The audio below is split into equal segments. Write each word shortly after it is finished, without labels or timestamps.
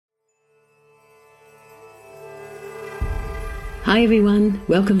Hi everyone,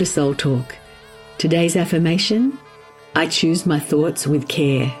 welcome to Soul Talk. Today's affirmation, I choose my thoughts with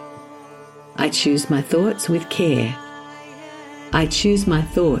care. I choose my thoughts with care. I choose my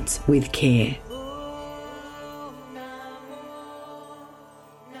thoughts with care.